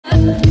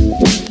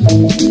Hey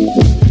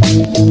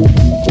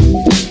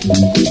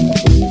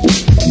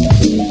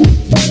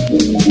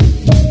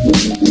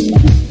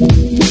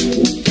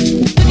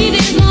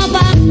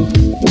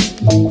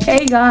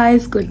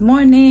guys, good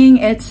morning.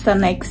 It's the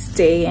next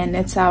day and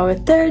it's our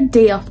third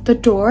day of the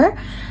tour.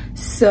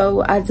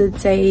 So as I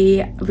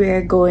say,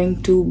 we're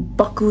going to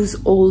Baku's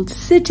old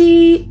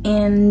city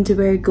and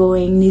we're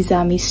going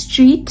Nizami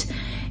Street,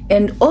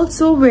 and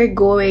also we're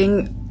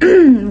going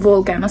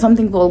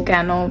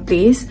volcano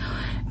place.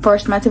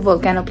 First massive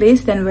volcano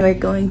place, then we're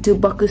going to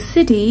Baku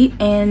city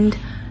and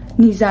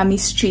Nizami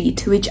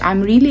Street, which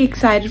I'm really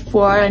excited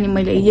for. And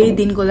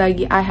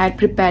I had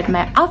prepared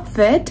my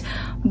outfit,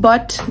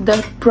 but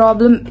the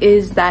problem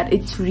is that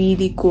it's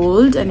really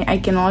cold and I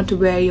cannot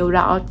wear Yoda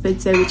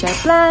outfits which I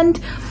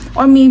planned.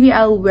 Or maybe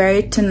I'll wear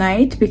it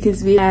tonight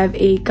because we have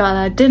a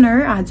gala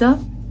dinner aja.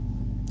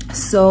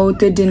 So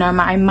the dinner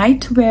I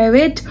might wear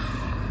it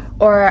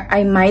or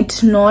I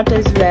might not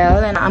as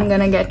well, and I'm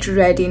gonna get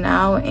ready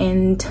now.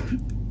 And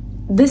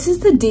this is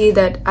the day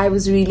that I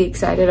was really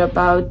excited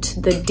about,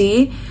 the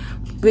day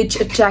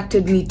which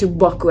attracted me to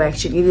Baku.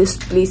 Actually, this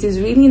place is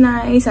really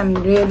nice. I'm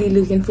really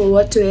looking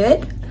forward to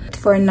it.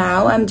 For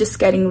now, I'm just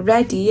getting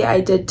ready.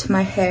 I did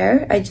my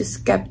hair. I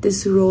just kept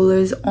these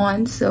rollers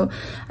on, so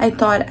I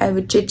thought I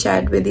would chit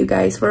chat with you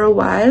guys for a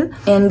while.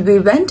 And we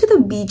went to the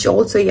beach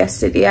also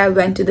yesterday. I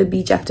went to the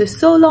beach after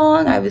so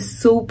long. I was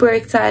super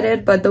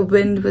excited, but the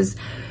wind was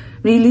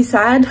really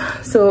sad,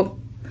 so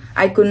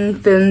I couldn't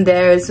film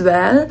there as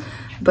well.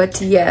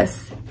 But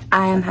yes,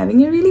 I am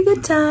having a really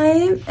good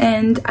time,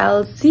 and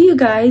I'll see you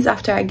guys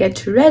after I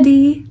get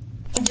ready.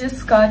 I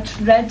just got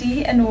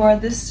ready and wore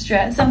this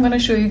dress. I'm gonna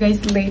show you guys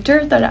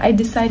later that I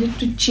decided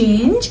to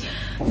change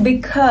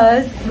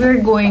because we're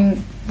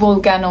going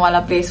volcano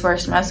wala place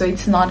first, so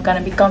it's not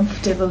gonna be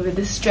comfortable with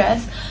this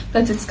dress.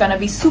 Plus it's gonna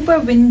be super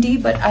windy,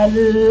 but I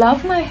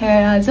love my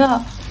hair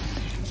aja.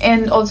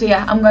 And also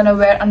yeah, I'm gonna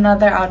wear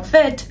another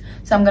outfit,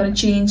 so I'm gonna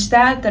change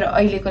that.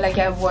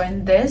 I've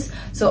worn this,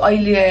 so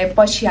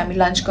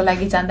lunch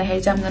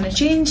I'm gonna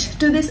change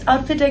to this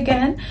outfit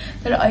again.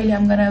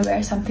 I'm gonna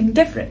wear something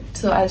different,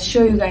 so I'll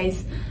show you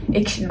guys.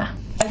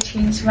 I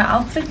changed my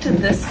outfit to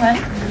this one.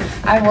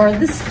 I wore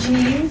this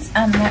jeans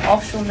and my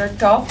off-shoulder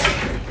top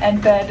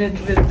and paired it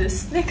with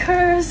this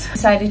sneakers.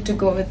 Decided to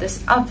go with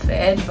this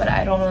outfit, but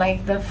I don't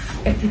like the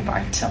every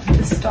part of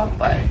this top,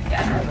 but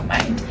yeah, never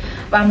mind.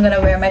 But I'm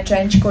gonna wear my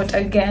trench coat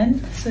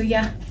again. So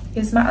yeah,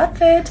 here's my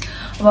outfit.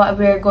 Well,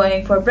 we're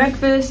going for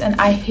breakfast and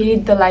I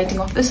hate the lighting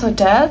of this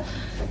hotel,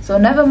 so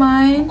never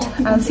mind.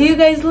 I'll see you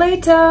guys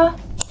later.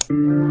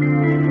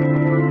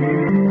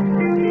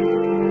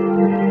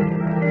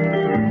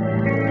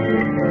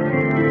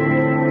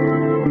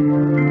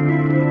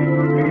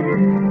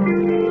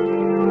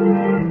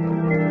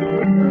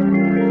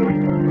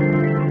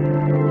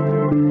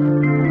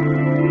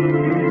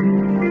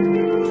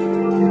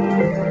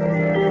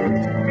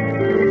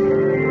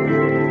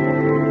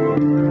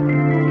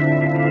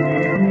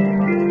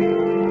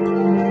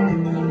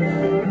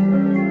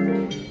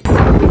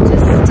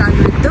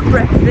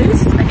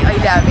 Breakfast and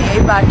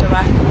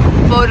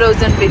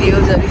photos and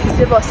videos and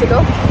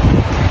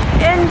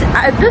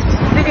this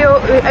video,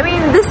 I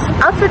mean this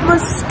outfit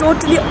was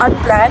totally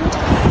unplanned,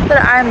 but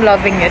I'm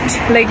loving it.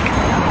 Like,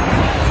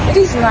 it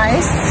is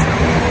nice.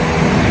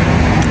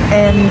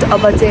 And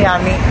abate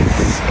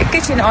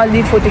kitchen all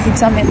the photo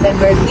some, and then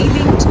we're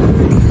leaving to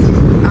the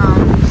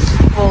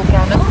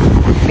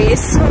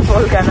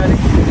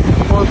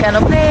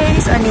volcano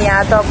place. And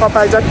yeah, the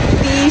papa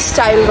jati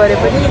style gare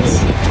pani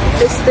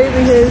this thing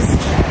is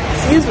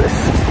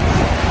useless.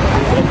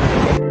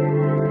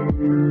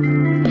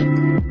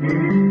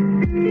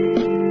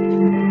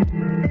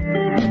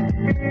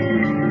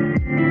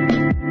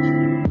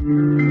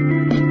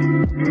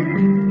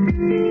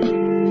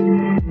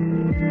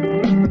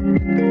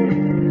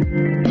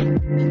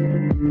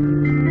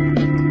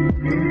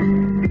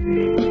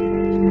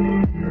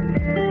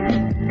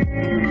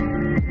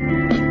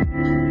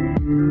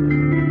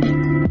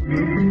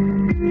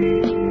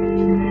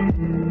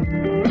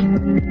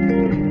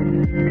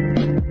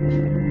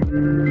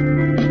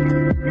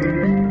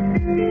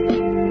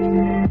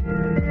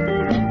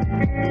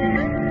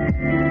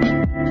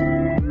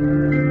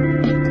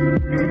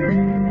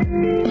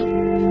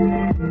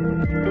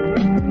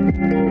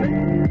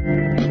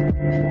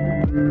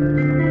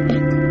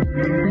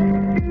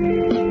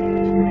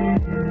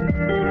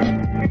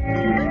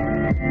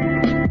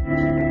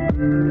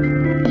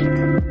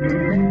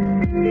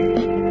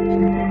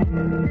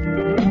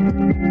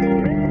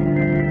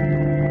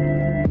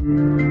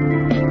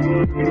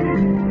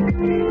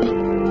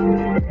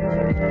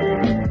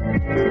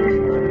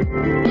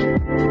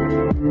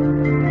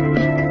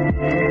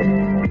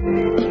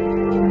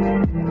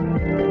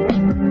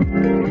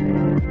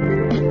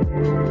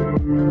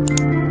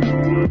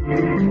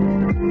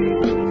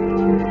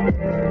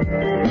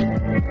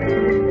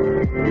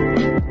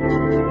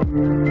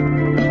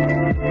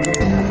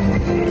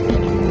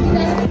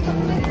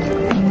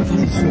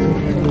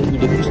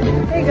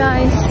 Hey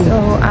guys, so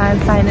I'm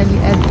finally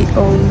at the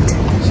old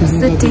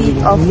city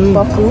of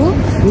Baku,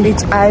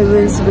 which I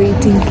was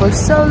waiting for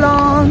so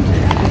long,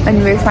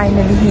 and we're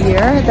finally here.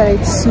 That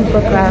it's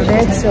super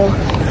crowded, so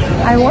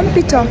I won't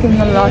be talking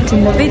a lot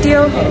in the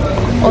video.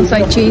 Also,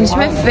 I changed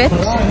my fit.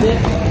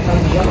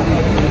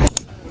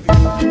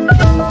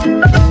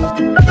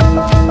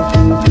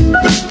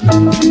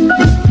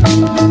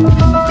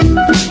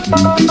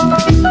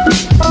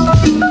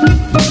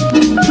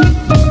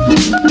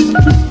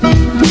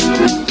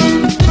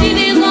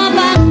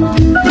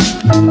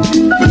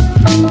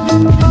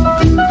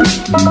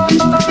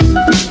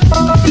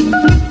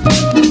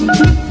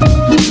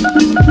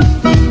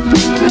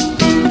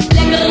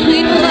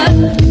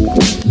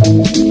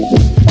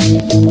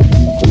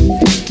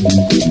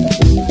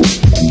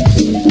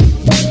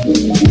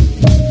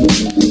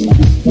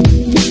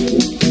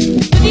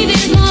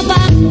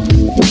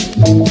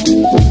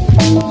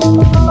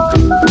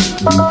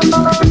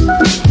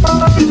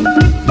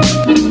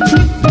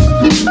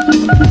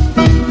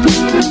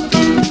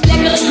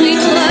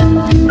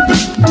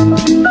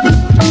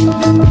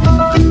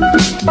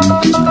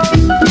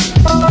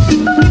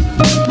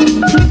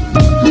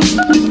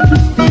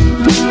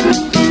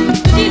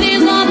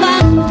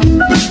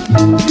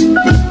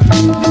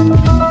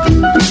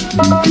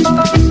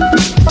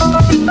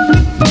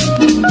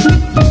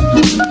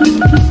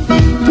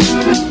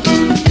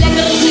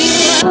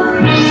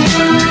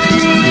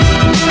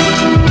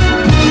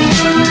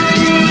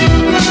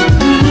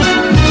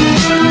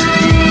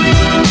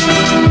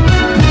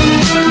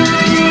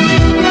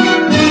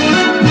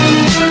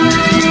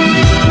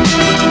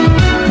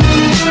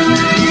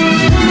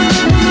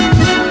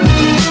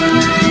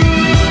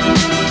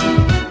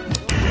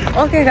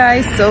 Okay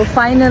guys, so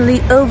finally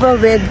over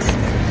with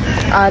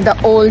the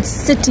old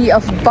city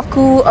of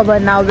Baku,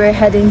 but now we're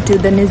heading to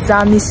the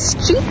Nizami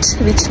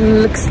Street, which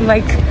looks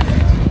like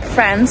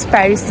France,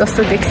 Paris,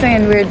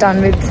 and we're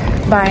done with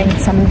buying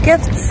some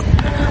gifts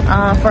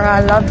for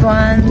our loved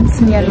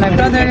ones. Me and my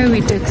brother,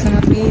 we took some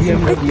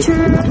amazing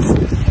pictures.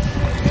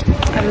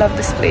 I love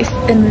this place,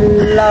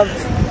 in love.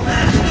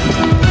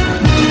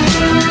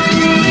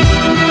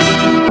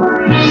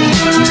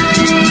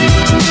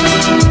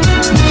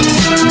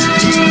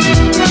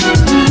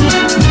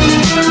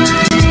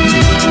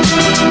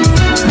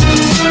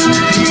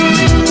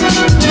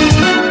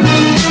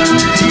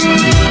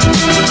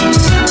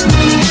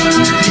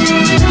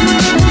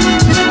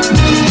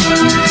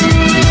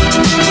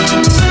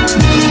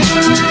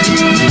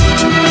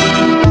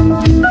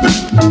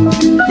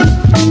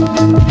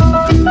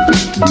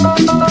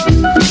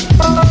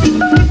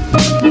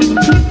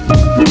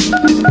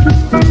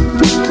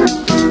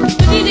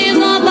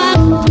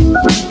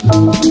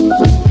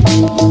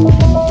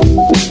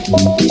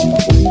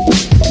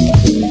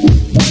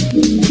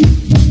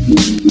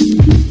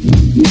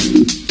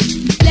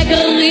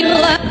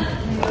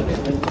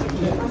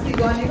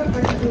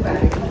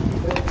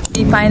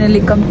 We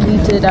finally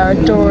completed our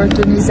tour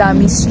to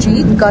Nizami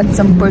Street, got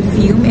some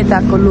perfume,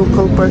 Itako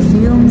local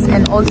perfumes,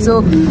 and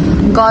also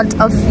got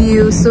a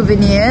few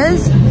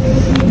souvenirs.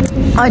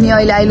 And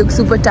I look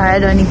super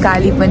tired on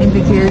Kali Pani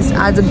because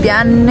as a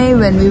bianne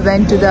when we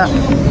went to the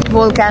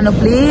volcano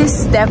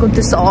place, there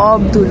could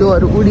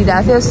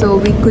so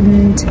we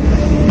couldn't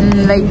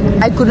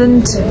I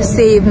couldn't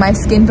save my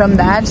skin from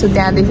that, so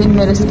they think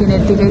my skin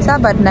is,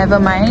 but never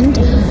mind.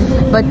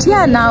 But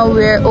yeah, now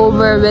we're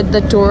over with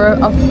the tour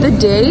of the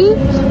day.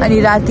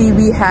 And Rati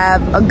we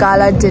have a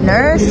gala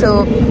dinner,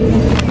 so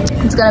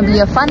it's gonna be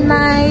a fun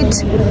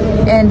night,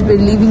 and we're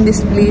leaving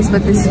this place,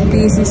 but this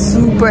place is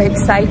super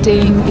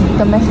exciting.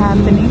 It's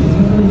happening.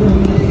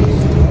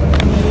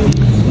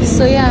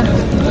 So yeah,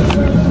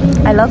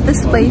 I love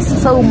this place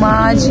so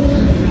much.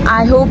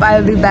 I hope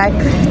I'll be back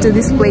to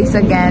this place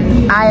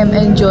again. I am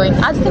enjoying.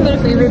 It's my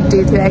favorite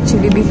day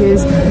actually,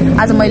 because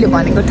as I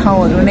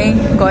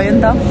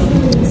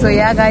so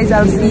yeah guys,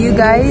 I'll see you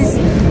guys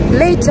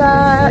later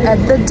at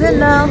the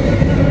dinner.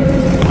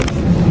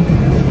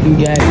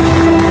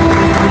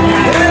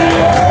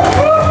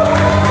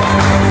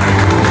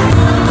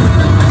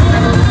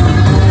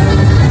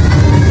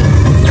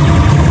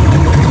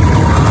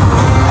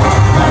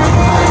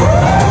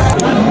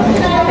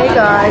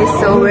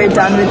 So we're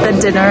done with the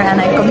dinner, and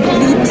I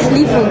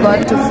completely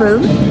forgot to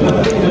film.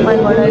 Oh my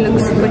god, I look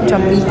super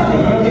chubby.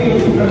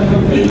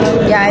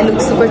 Yeah, I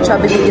look super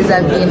chubby because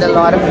I've gained a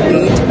lot of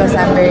weight, because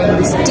I'm wearing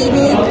this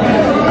teeny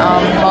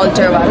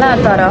halter wala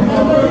tara.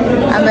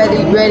 I'm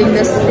wearing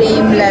the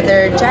same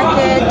leather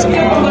jacket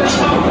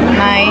and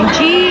my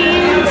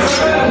jeans.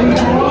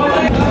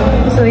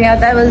 So yeah,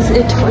 that was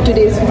it for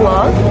today's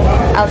vlog.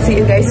 I'll see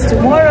you guys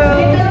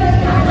tomorrow.